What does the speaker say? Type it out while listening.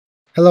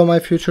Hello my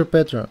future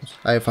patrons,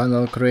 I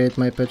finally created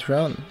my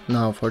Patreon.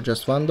 Now for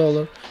just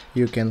 $1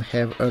 you can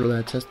have early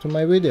access to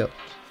my video,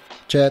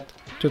 chat,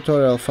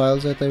 tutorial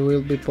files that I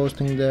will be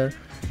posting there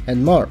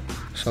and more,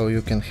 so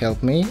you can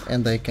help me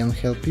and I can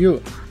help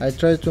you. I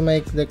try to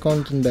make the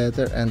content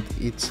better and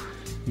it's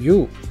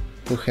you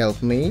who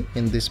help me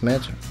in this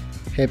matter.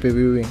 Happy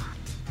viewing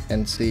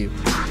and see you.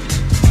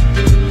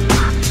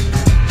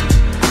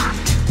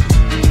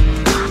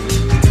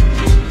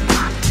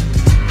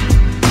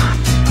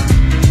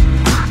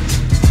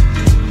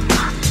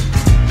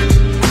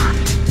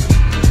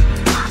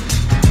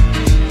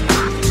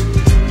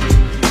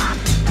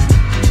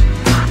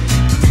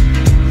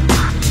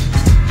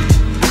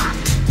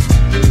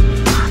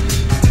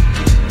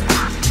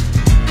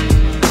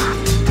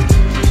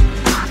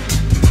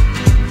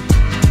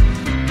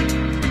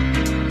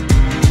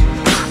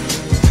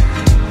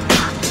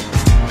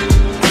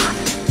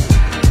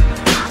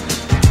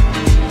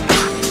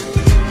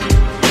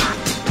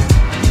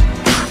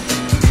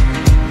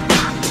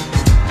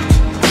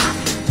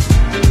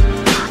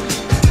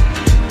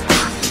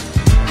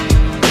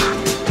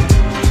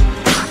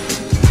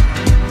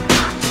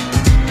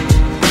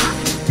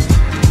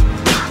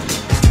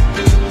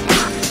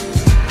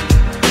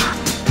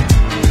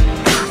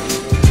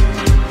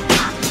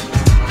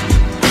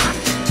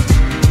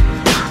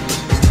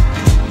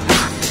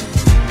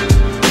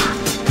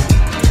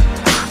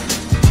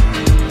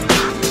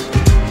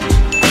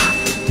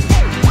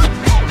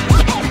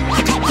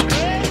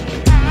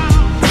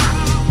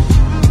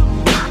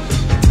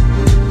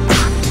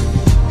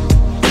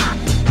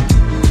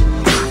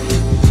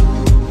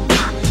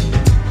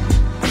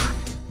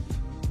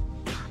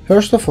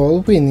 First of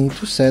all, we need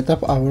to set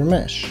up our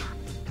mesh.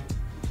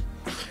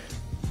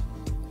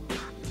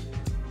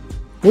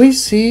 We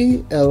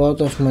see a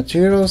lot of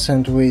materials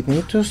and we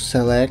need to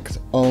select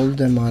all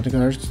the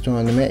mudguards to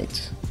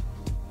animate.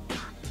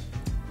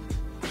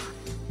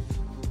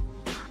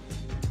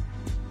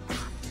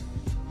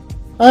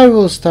 I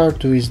will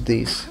start with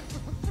this.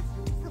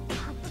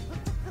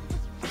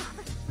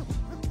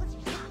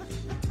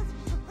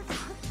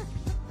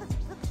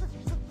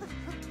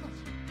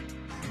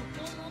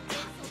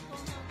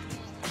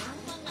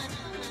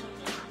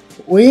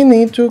 We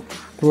need to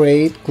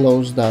create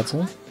closed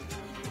data,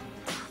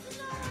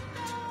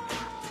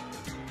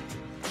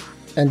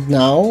 and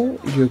now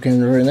you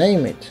can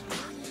rename it.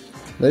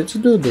 Let's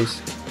do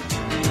this.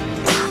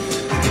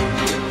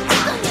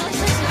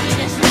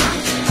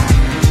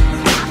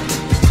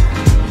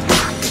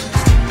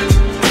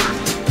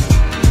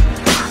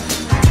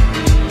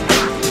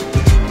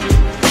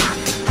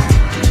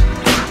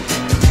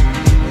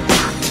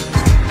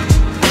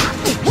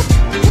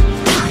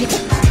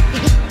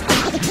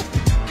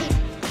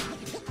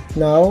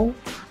 Now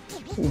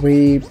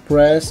we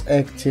press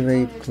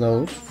activate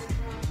close,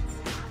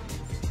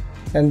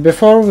 and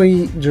before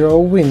we draw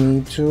we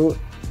need to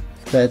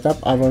set up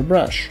our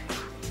brush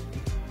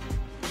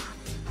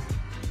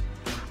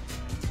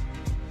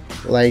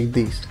like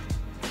this.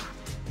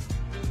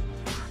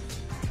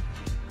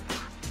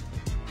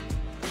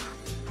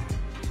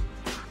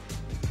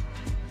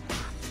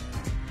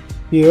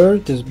 Here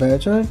it is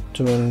better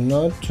to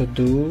not to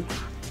do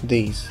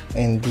this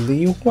and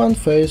leave one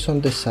face on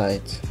the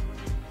side.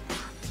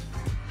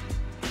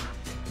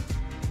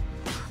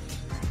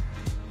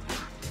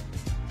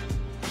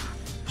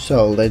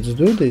 So let's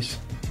do this.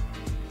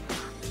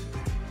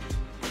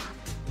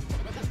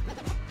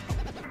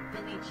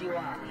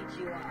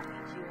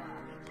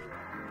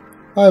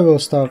 I will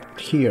start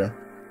here.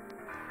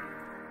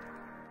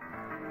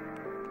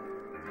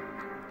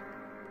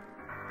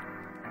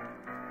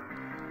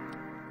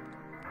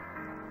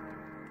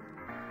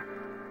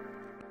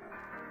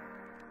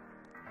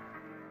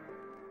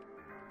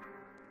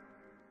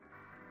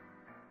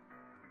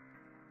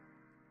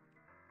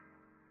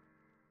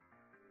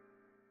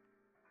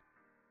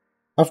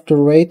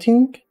 After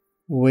waiting,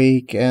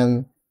 we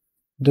can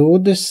do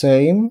the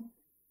same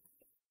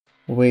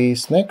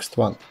with next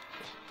one.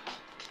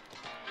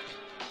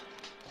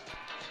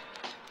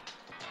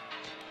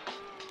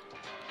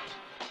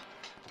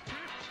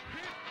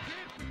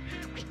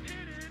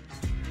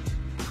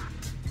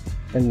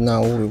 And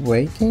now we're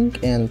waiting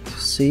and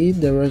see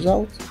the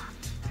result.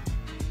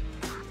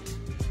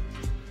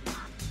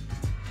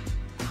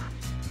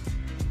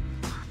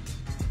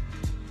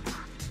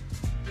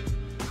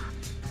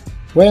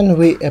 When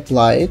we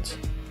apply it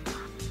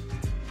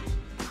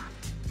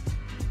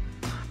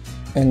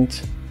and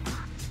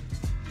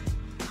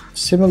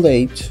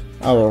simulate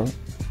our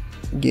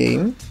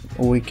game,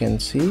 we can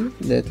see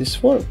that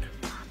this works.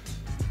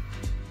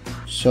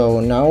 So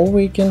now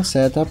we can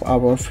set up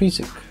our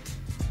physics.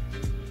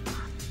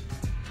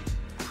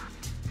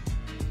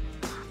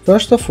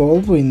 First of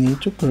all, we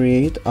need to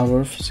create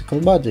our physical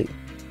body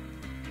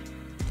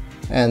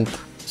and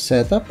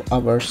set up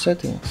our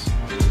settings.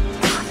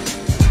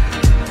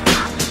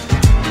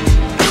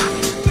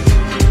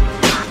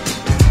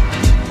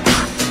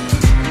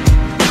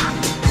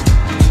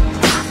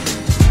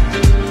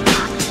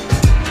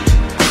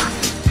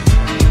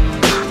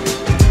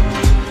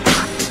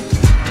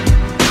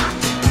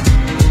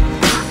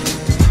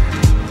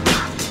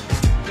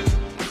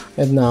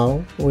 And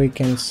now we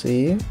can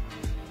see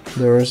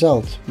the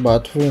result,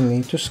 but we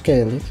need to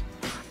scale it.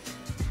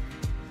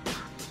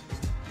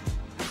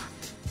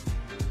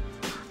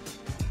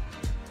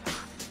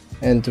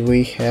 And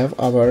we have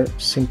our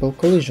simple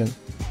collision.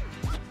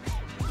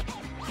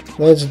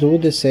 Let's do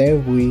the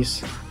same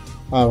with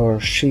our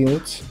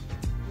shields.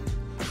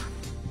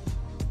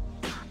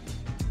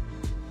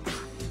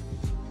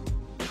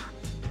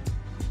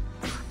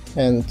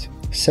 And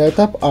set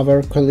up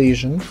our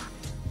collision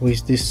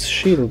with these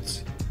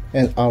shields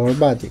and our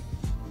body.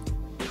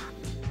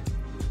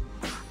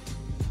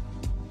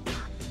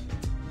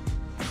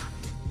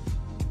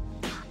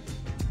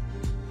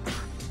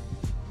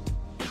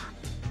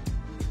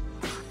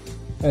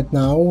 And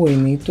now we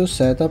need to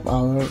set up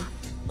our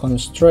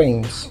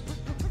constraints.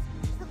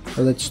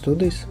 Let's do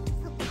this.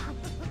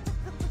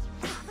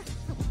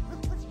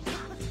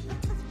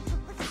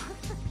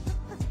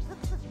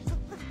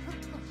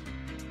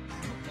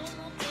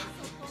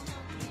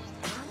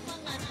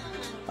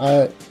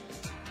 I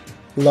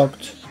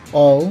locked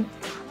all,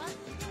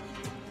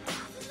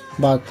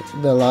 but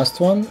the last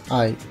one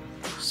I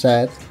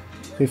set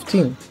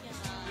 15.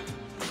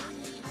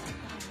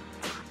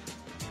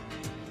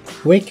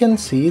 We can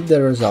see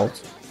the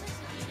result.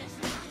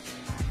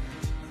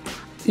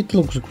 It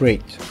looks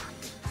great.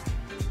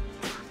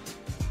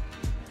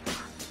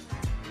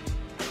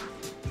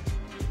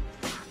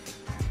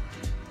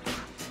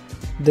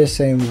 The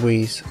same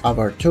with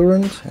our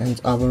turret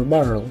and our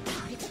barrel.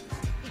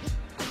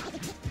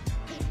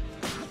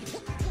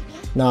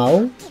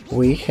 Now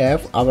we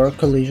have our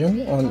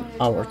collision on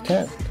our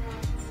tank.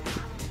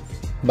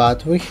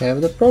 But we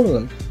have the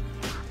problem.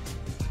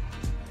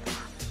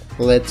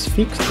 Let's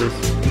fix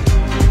this.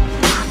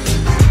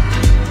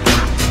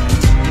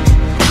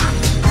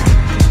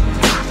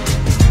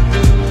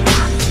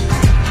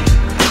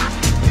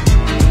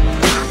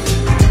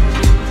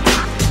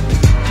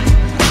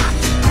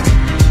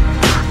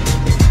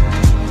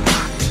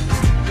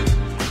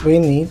 We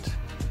need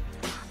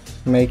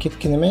make it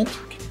kinematic,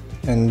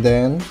 and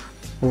then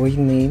we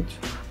need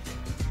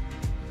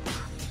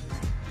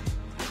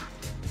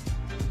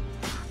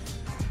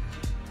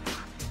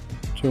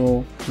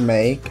to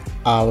make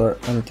our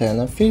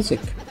antenna physic.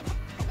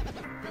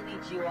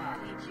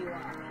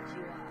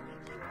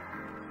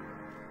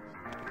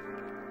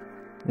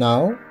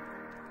 Now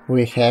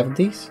we have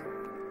this,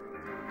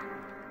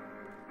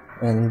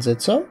 and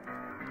that's all.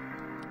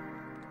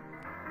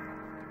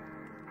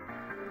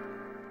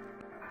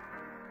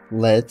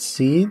 Let's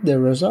see the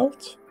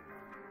result.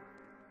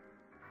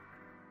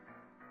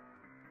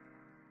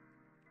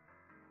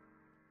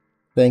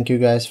 Thank you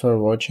guys for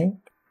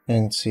watching,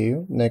 and see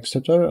you next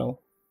tutorial.